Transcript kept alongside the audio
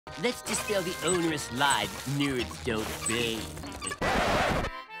Let's dispel the onerous lie that nerds don't bathe.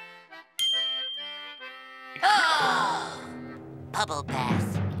 Oh! Bubble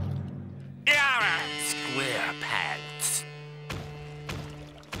bath. SquarePants.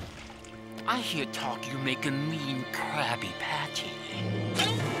 I hear talk you make a mean Krabby Patty.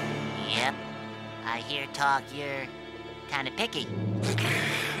 Yep. I hear talk you're kind of picky.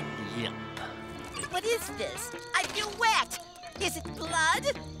 Yep. What is this? I feel wet. Is it blood?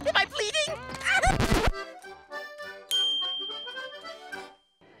 Am I bleeding?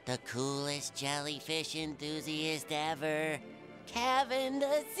 The coolest jellyfish enthusiast ever. Kevin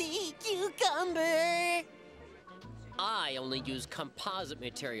the Sea Cucumber. I only use composite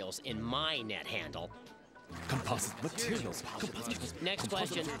materials in my net handle. Composite materials. Next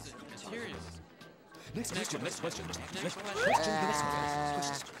question. Next question.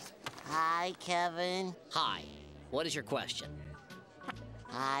 Hi, Kevin. Hi. What is your question?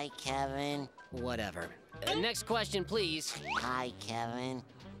 Hi, Kevin. Whatever. Next question, please. Hi, Kevin.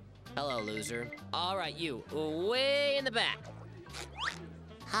 Hello, loser. All right, you. Way in the back.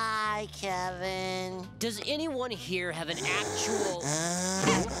 Hi, Kevin. Does anyone here have an actual...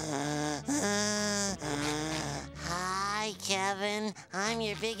 Hi, Kevin. I'm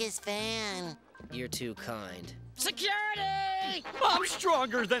your biggest fan. You're too kind. Security! I'm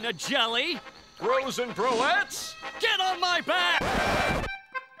stronger than a jelly! Bros and broettes, get on my back!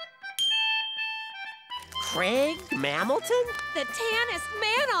 Craig Mamilton? The tannest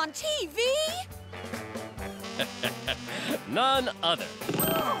man on TV? None other.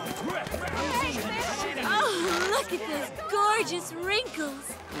 Oh, look at those gorgeous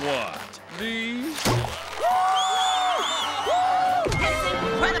wrinkles. What? These? It's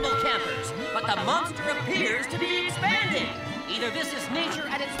incredible, campers, but the monster appears to be expanding. Either this is nature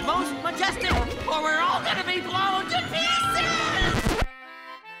at its most majestic, or we're all gonna be blown to pieces!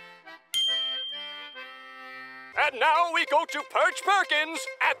 And now we go to Perch Perkins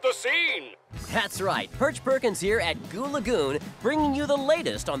at the scene. That's right, Perch Perkins here at Goo Lagoon, bringing you the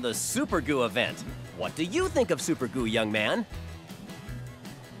latest on the Super Goo event. What do you think of Super Goo, young man?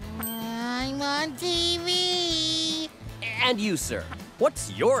 I'm on TV. And you, sir,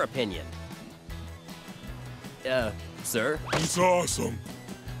 what's your opinion? Sir? It's awesome.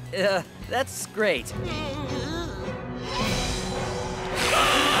 That's great.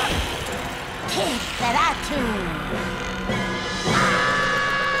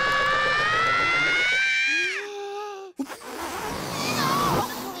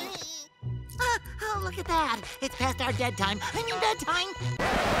 Oh, look at that. It's past our dead time. I mean bedtime.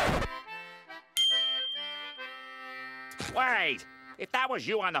 Wait! If that was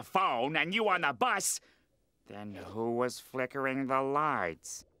you on the phone and you on the bus, then who was flickering the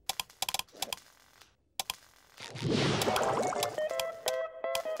lights?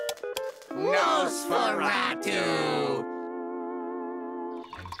 Nosferatu!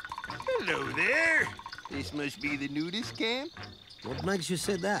 Hello there. This must be the nudist camp? What makes you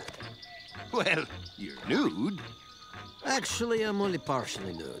say that? Well, you're nude. Actually, I'm only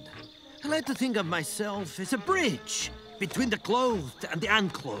partially nude. I like to think of myself as a bridge between the clothed and the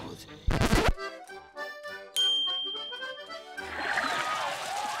unclothed.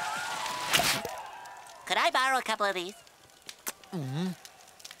 Could I borrow a couple of these?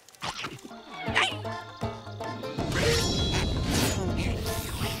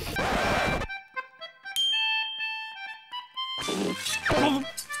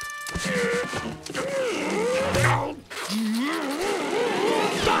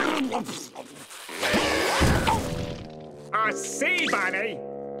 A sea bunny?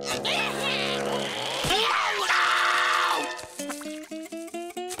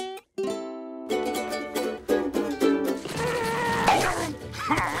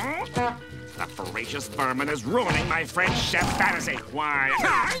 The voracious vermin is ruining my French chef fantasy. Why?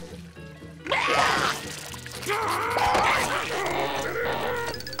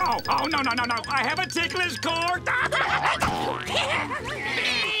 Oh, no. I have a ticklish cord.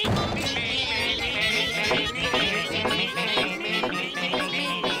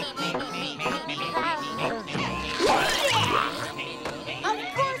 Of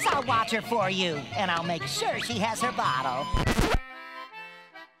course I'll watch her for you, and I'll make sure she has her bottle.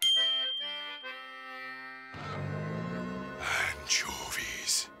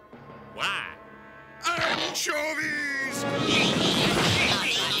 Anchovies. Why? Anchovies!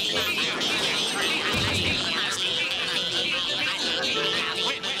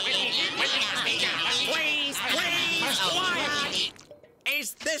 Please, quiet!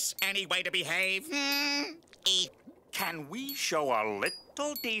 Is this any way to behave? Can we show a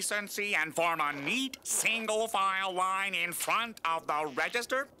little decency and form a neat single-file line in front of the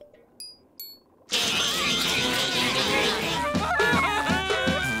register?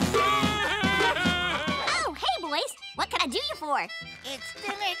 Oh, hey, boys. What can I do you for? It's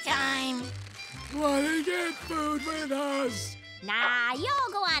dinner time. Why they get food with us? Nah,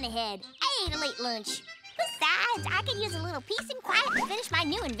 y'all go on ahead. I ate a late lunch. Besides, I could use a little peace and quiet to finish my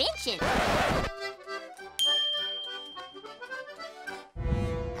new invention.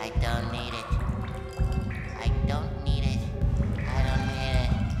 I don't need it. I don't need it. I don't need it.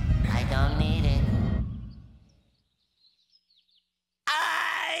 I don't need it.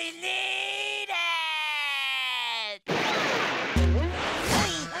 I need it!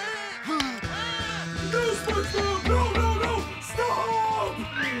 No, SpongeBob! No, no, no! Stop!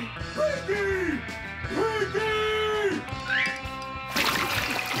 Piggy! Piggy!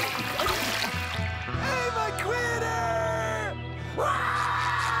 I'm a quitter!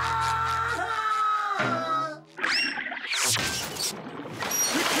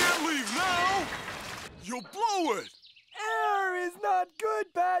 You can't leave now! You'll blow it! Air is not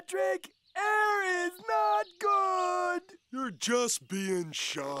good, Patrick! Air is not good! You're just being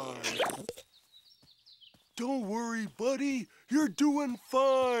shy. Don't worry, buddy. You're doing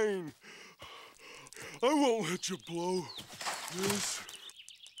fine. I won't let you blow this.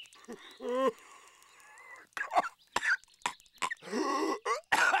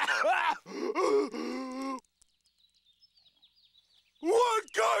 What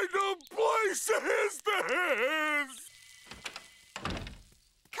kind of place is this?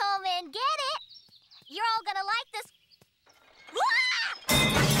 Come and get it. You're all gonna like this